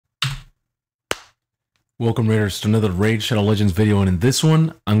Welcome Raiders to another Raid Shadow Legends video, and in this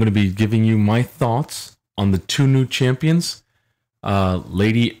one I'm going to be giving you my thoughts on the two new champions,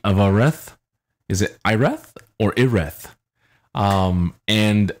 Lady of Ireth, is it Ireth or Ireth,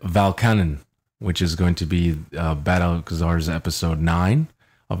 and Valkanen, which is going to be Battle Khazar's episode 9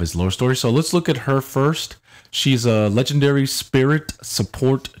 of his lore story. So let's look at her first. She's a legendary spirit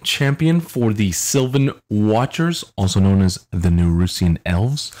support champion for the Sylvan Watchers, also known as the Nerusian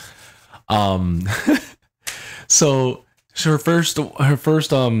Elves. So her first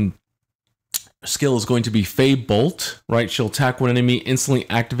skill is going to be Fey Bolt, right? She'll attack one enemy, instantly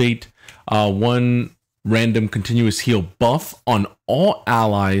activate one random continuous heal buff on all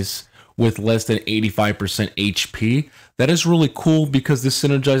allies with less than 85% HP. That is really cool because this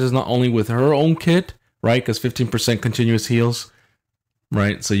synergizes not only with her own kit, right? Because 15% continuous heals,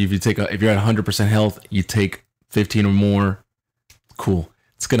 right? So if you're at 100% health, you take 15 or more. Cool.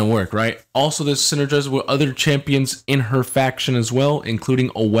 It's gonna work, right? Also, this synergizes with other champions in her faction as well, including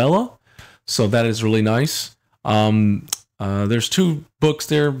Owella. So that is really nice. There's 2 books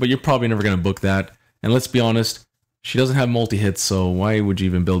there, but you're probably never gonna book that. And let's be honest, she doesn't have multi-hits, so why would you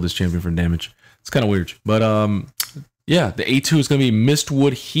even build this champion for damage? It's kind of weird. But yeah, the A2 is gonna be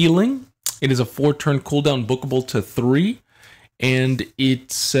Mistwood Healing. It is a 4-turn cooldown, bookable to 3, and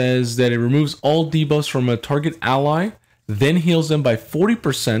it says that it removes all debuffs from a target ally, then heals them by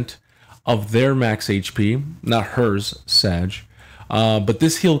 40% of their max HP, not hers, Sag. But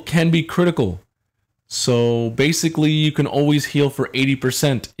this heal can be critical. So basically, you can always heal for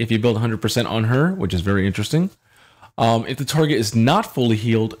 80% if you build 100% on her, which is very interesting. If the target is not fully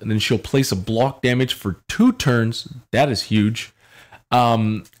healed, then she'll place a block damage for 2 turns. That is huge.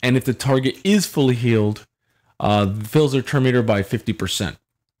 And if the target is fully healed, fills their turn meter by 50%.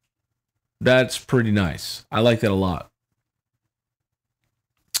 That's pretty nice. I like that a lot.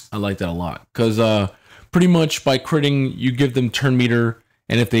 I like that a lot because pretty much by critting, you give them turn meter,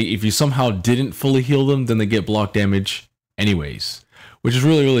 and if you somehow didn't fully heal them, then they get block damage anyways, which is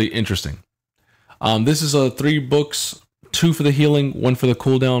really interesting. This is 3 books, 2 for the healing, 1 for the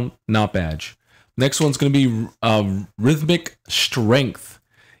cooldown. Not bad. Next one's going to be Rhythmic Strength.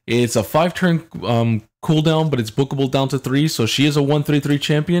 It's a 5-turn cooldown, but it's bookable down to 3, so she is a 1-3-3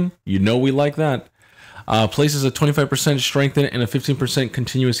 champion. You know we like that. Places a 25% strengthen and a 15%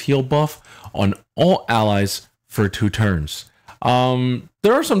 continuous heal buff on all allies for 2 turns.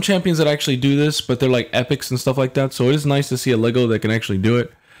 There are some champions that actually do this, but they're like epics and stuff like that, so it is nice to see a Lego that can actually do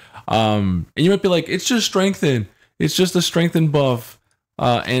it. And you might be like, it's just strengthen. It's just a strengthen buff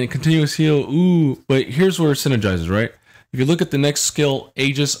and a continuous heal. Ooh, but here's where it synergizes, right? If you look at the next skill,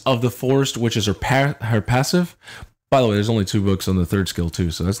 Aegis of the Forest, which is her passive. By the way, there's only 2 books on the 3rd skill too,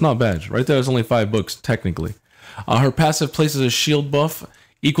 so that's not bad. Right there, there's only 5 books, technically. Her passive places a shield buff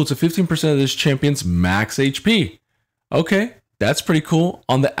equal to 15% of this champion's max HP. Okay, that's pretty cool.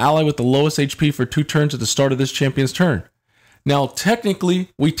 On the ally with the lowest HP for 2 turns at the start of this champion's turn. Now, technically,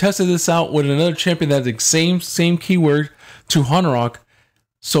 we tested this out with another champion that has the same keyword to Hanorok,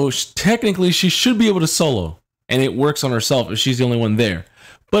 so technically she should be able to solo, and it works on herself if she's the only one there.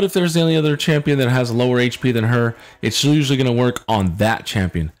 But if there's any other champion that has a lower HP than her, it's usually going to work on that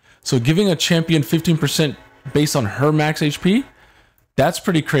champion. So giving a champion 15% based on her max HP, that's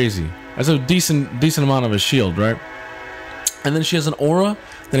pretty crazy. That's a decent amount of a shield, right? And then she has an aura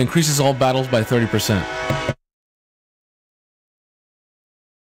that increases all battles by 30%.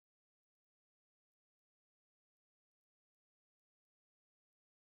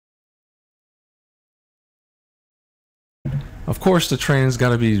 Of course, the train's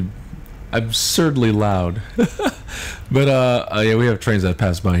got to be absurdly loud. But yeah, we have trains that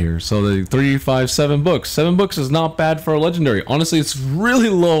pass by here. So the 3, 5, 7 books. 7 books is not bad for a legendary. Honestly, it's really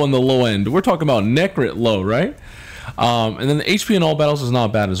low on the low end. We're talking about Necrit low, right? And then the HP in all battles is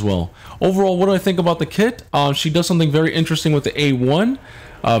not bad as well. Overall, what do I think about the kit? She does something very interesting with the A1.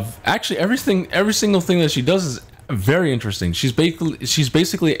 Actually, every single thing that she does is very interesting. She's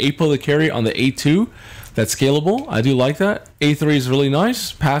basically Apo the carry on the A2. That's scalable. I do like that. A3 is really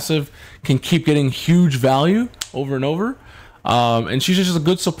nice. Passive can keep getting huge value over and over. And she's just a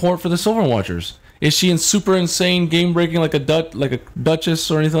good support for the Sylvan Watchers. Is she in super insane game breaking like a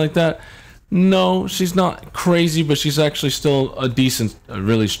Duchess or anything like that? No, she's not crazy, but she's actually still a decent,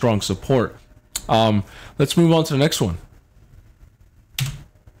 really strong support. Let's move on to the next one.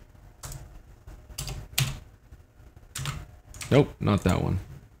 Nope, not that one.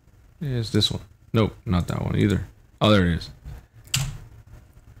 It's this one. Nope, not that one either. Oh, there it is.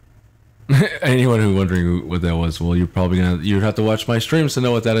 Anyone who wondering what that was, well, you'd have to watch my streams to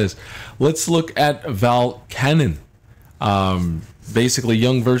know what that is. Let's look at Valkanen. basically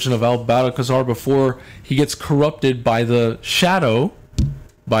young version of Al-Battlecazar before he gets corrupted by the shadow,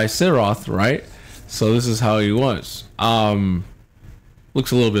 by Siroth, right? So this is how he was.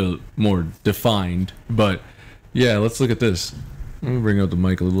 Looks a little bit more defined, but yeah, let's look at this. Let me bring up the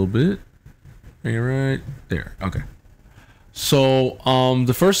mic a little bit. Right there. Okay. So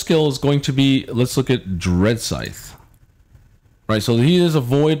the first skill is going to be, let's look at Dread Scythe. Right, so he is a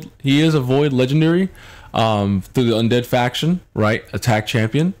void legendary through the undead faction, right? Attack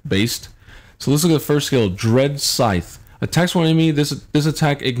champion based. So let's look at the first skill, Dread Scythe. Attacks one enemy. This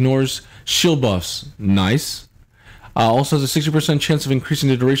attack ignores shield buffs. Nice. Also has a 60% chance of increasing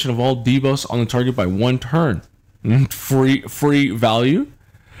the duration of all debuffs on the target by 1 turn. Free value.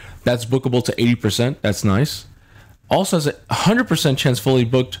 That's bookable to 80%. That's nice. Also has a 100% chance fully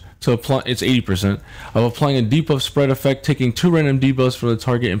booked to apply. It's 80% of applying a debuff spread effect, taking 2 random debuffs for the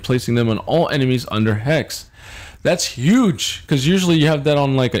target and placing them on all enemies under Hex. That's huge, because usually you have that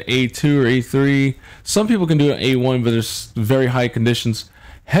on like an A2 or A3. Some people can do an A1, but there's very high conditions.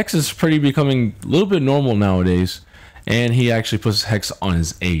 Hex is pretty becoming a little bit normal nowadays, and he actually puts Hex on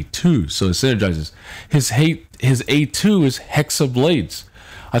his A2, so it synergizes. His A2 is Hexa Blades.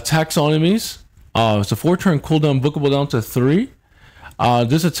 Attacks on enemies. It's a 4-turn cooldown, bookable down to 3.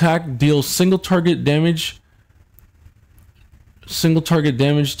 This attack deals single target damage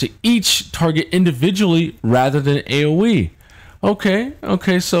to each target individually rather than AoE.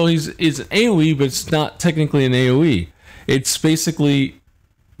 Okay, so it's an AoE, but it's not technically an AoE. It's basically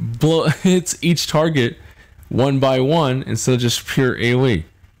hits each target one by one instead of just pure AoE.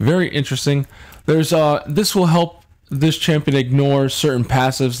 Very interesting. There's this will help this champion ignore certain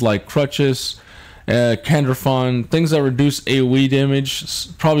passives like Crutches, Candrafon, things that reduce AoE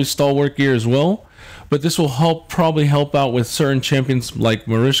damage, probably Stalwart Gear as well. But this will probably help out with certain champions like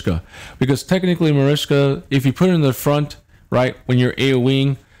Mariska, because technically Mariska, if you put her in the front, right, when you're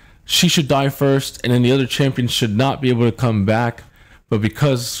AoEing, she should die first, and then the other champions should not be able to come back. But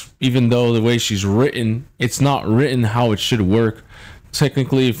because even though the way she's written, it's not written how it should work.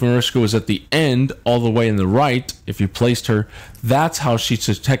 Technically, if Mariska was at the end, all the way in the right, if you placed her, that's how she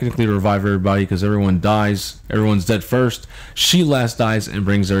should technically revive everybody, because everyone dies, everyone's dead first. She last dies and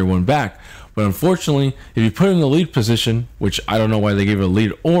brings everyone back. But unfortunately, if you put her in the lead position, which I don't know why they gave her a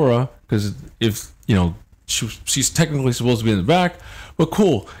lead aura, because if, you know, she's technically supposed to be in the back, but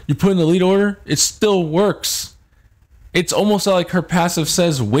cool, you put in the lead order, it still works. It's almost like her passive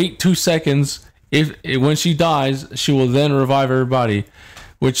says, wait 2 seconds. When she dies, she will then revive everybody,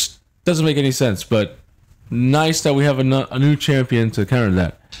 which doesn't make any sense, but nice that we have a new champion to counter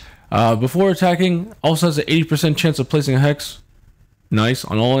that. Before attacking, also has an 80% chance of placing a Hex. Nice,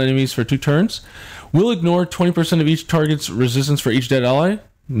 on all enemies for 2 turns. Will ignore 20% of each target's resistance for each dead ally.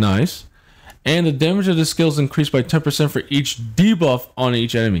 Nice. And the damage of the skill is increased by 10% for each debuff on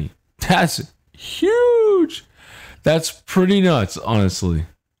each enemy. That's huge. That's pretty nuts, honestly.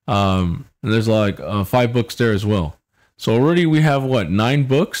 And there's like 5 books there as well. So already we have, what, 9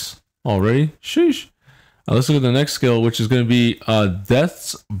 books already? Sheesh. Let's look at the next skill, which is going to be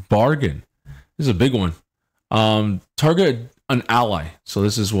Death's Bargain. This is a big one. Target an ally. So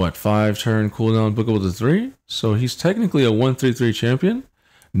this is what, 5-turn cooldown, bookable to 3. So he's technically a 1/3/3 champion.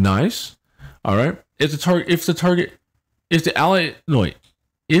 Nice. All right. If the ally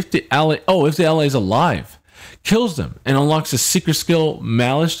is alive, kills them and unlocks a secret skill,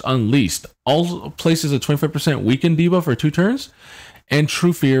 Malice Unleashed. Also places a 25% weaken debuff for 2 turns and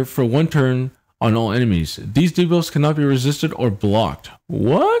True Fear for 1 turn on all enemies. These debuffs cannot be resisted or blocked.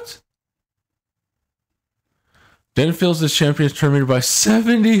 What? Then fills this champion's turn meter by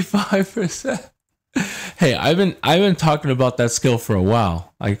 75%. Hey, I've been talking about that skill for a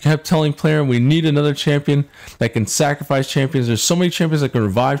while. I kept telling player we need another champion that can sacrifice champions. There's so many champions that can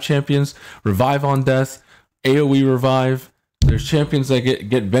revive champions, revive on death, AoE revive. There's champions that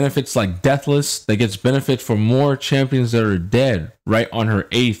get benefits like Deathless, that gets benefit for more champions that are dead, right on her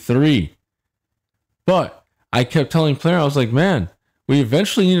A3. But I kept telling player, I was like, man, we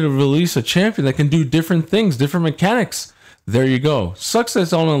eventually need to release a champion that can do different things, different mechanics. There you go. Sucks that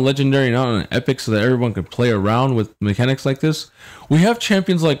it's on a legendary, not on an epic, so that everyone can play around with mechanics like this. We have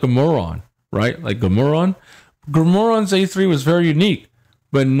champions like Gamoron, right? Like Gamoron. Gamoron's A3 was very unique,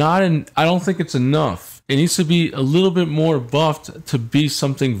 but I don't think it's enough. It needs to be a little bit more buffed to be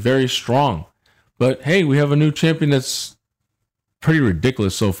something very strong. But hey, we have a new champion that's pretty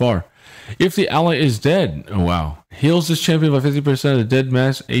ridiculous so far. If the ally is dead, oh wow, heals this champion by 50% of the dead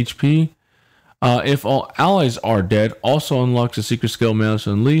mass HP. If all allies are dead, also unlocks a secret skill, Malice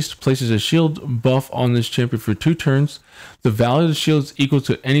Unleashed. Places a shield buff on this champion for 2 turns. The value of the shield is equal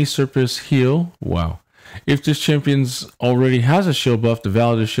to any surplus heal. Wow. If this champion's already has a shield buff, the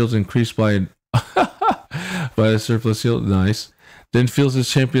value of the shield's increased by by a surplus shield. Nice. Then fills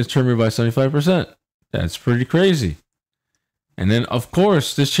this champion's turn meter by 75%. That's pretty crazy. And then, of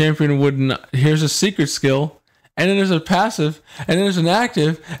course, this champion wouldn't. Here's a secret skill, and then there's a passive, and then there's an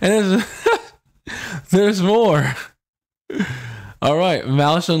active, and there's more. All right,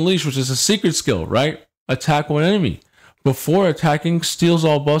 Malice Unleashed, which is a secret skill, right? Attack one enemy. Before attacking, steals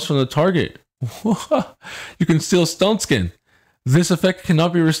all buffs from the target. You can steal Stone Skin. This effect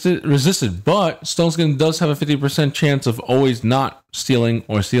cannot be resisted, but Stone Skin does have a 50% chance of always not stealing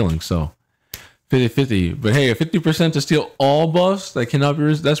or stealing, so 50-50. But hey, a 50% to steal all buffs that cannot be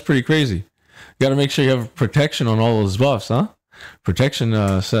resisted, that's pretty crazy. You gotta make sure you have protection on all those buffs, huh?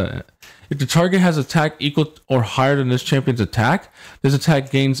 Protection set. If the target has attack equal or higher than this champion's attack, this attack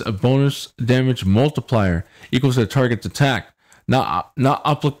gains a bonus damage multiplier equal to the target's attack, not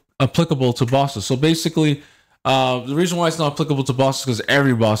applicable to bosses. So basically, the reason why it's not applicable to bosses is because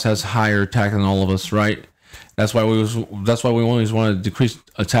every boss has higher attack than all of us, right? That's why we always want to decrease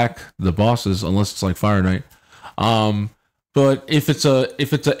attack the bosses unless it's like Fire Knight. But if it's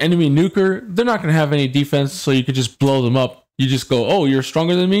an enemy nuker, they're not going to have any defense, so you could just blow them up. You just go, oh, you're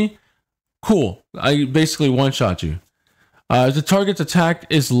stronger than me? Cool. I basically one-shot you. If the target's attack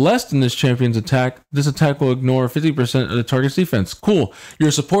is less than this champion's attack, this attack will ignore 50% of the target's defense. Cool. You're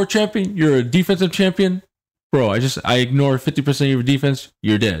a support champion. You're a defensive champion. Bro, I ignore 50% of your defense.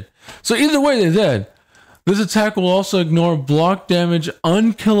 You're dead. So either way, they're dead. This attack will also ignore block damage,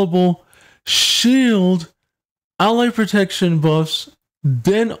 unkillable, shield, ally protection buffs,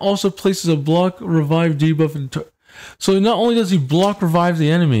 then also places a block revive debuff. So not only does he block revive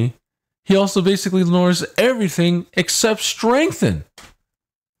the enemy, he also basically ignores everything except strengthen.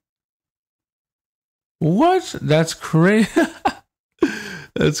 What? That's crazy.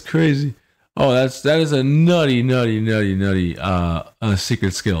 That's crazy. Oh, that is a nutty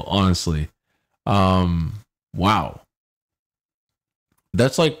secret skill, honestly. Wow.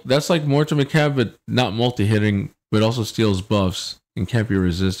 That's like Mortar McCab, but not multi-hitting, but also steals buffs and can't be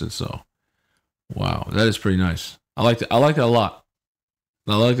resisted, so wow, that is pretty nice. I like that a lot.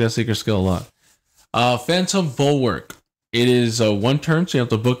 I like that secret skill a lot. Phantom Bulwark. It is one turn, so you have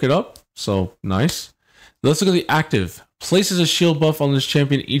to book it up. So nice. Let's look at the active. Places a shield buff on this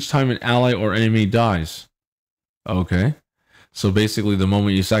champion each time an ally or enemy dies. Okay. So basically, the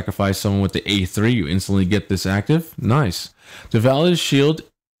moment you sacrifice someone with the A3, you instantly get this active. Nice. The valid shield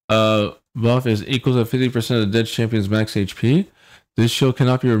buff is equal to 50% of the dead champion's max HP. This shield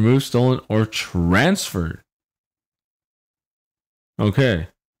cannot be removed, stolen, or transferred. Okay.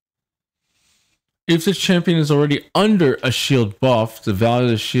 If this champion is already under a shield buff, the value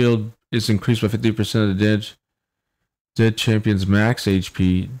of the shield is increased by 50% of the dead champion's max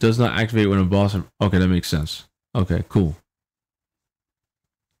HP. Does not activate when a boss... Okay, that makes sense. Okay, cool.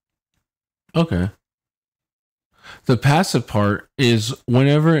 Okay. The passive part is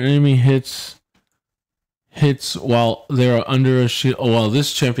whenever an enemy hits while they are under a shield... Oh, while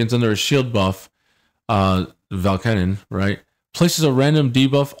this champion's under a shield buff, Valkanen, right? Places a random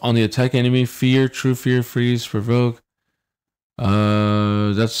debuff on the attack enemy. Fear, True Fear, Freeze, Provoke.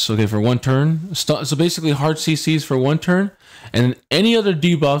 That's okay for one turn. So basically hard CCs for one turn. And any other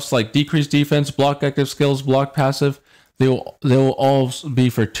debuffs like decreased defense, block active skills, block passive, they will all be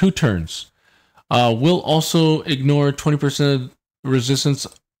for 2 turns. Will also ignore 20% resistance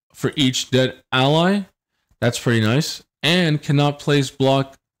for each dead ally. That's pretty nice. And cannot place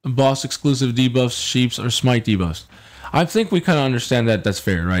block boss exclusive debuffs, sheeps, or smite debuffs. I think we kind of understand that. That's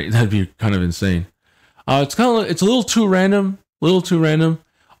fair, right? That'd be kind of insane. It's a little too random.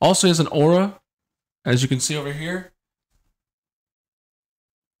 Also has an aura, as you can see over here.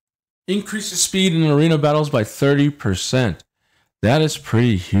 Increases speed in arena battles by 30%. That is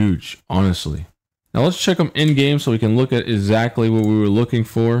pretty huge, honestly. Now let's check them in game so we can look at exactly what we were looking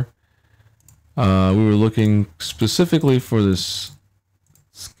for. We were looking specifically for this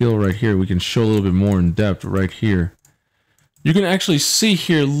skill right here. We can show a little bit more in depth right here. You can actually see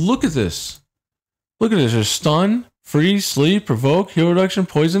here, look at this. Look at this. There's stun, freeze, sleep, provoke, heal reduction,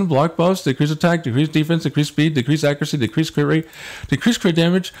 poison, block buffs, decrease attack, decrease defense, decrease speed, decrease accuracy, decrease crit rate, decrease crit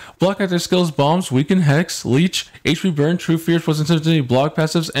damage, block active skills, bombs, weaken, hex, leech, HP burn, true fear, poison sensitivity, block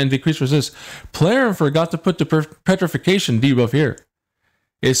passives, and decrease resist. Player forgot to put the petrification debuff here.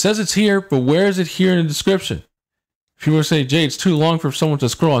 It says it's here, but where is it here in the description? People say, Jay, it's too long for someone to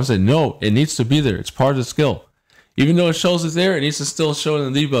scroll. I say, no, it needs to be there. It's part of the skill. Even though it shows it there, it needs to still show it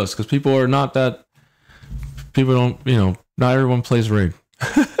in the debuffs because people are not that. People don't, not everyone plays Raid.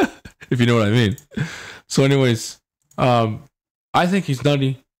 If you know what I mean. So, anyways, I think he's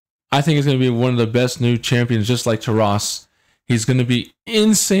nutty. I think he's going to be one of the best new champions, just like Taras. He's going to be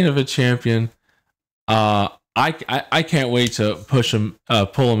insane of a champion. I can't wait to push him,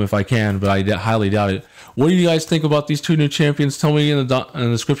 pull him if I can, but I highly doubt it. What do you guys think about these two new champions? Tell me in the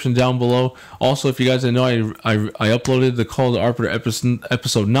description down below. Also, if you guys didn't know, I uploaded the Call to Arbiter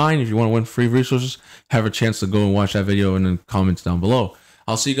episode 9. If you want to win free resources, have a chance to go and watch that video in the comments down below.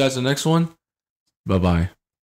 I'll see you guys in the next one. Bye-bye.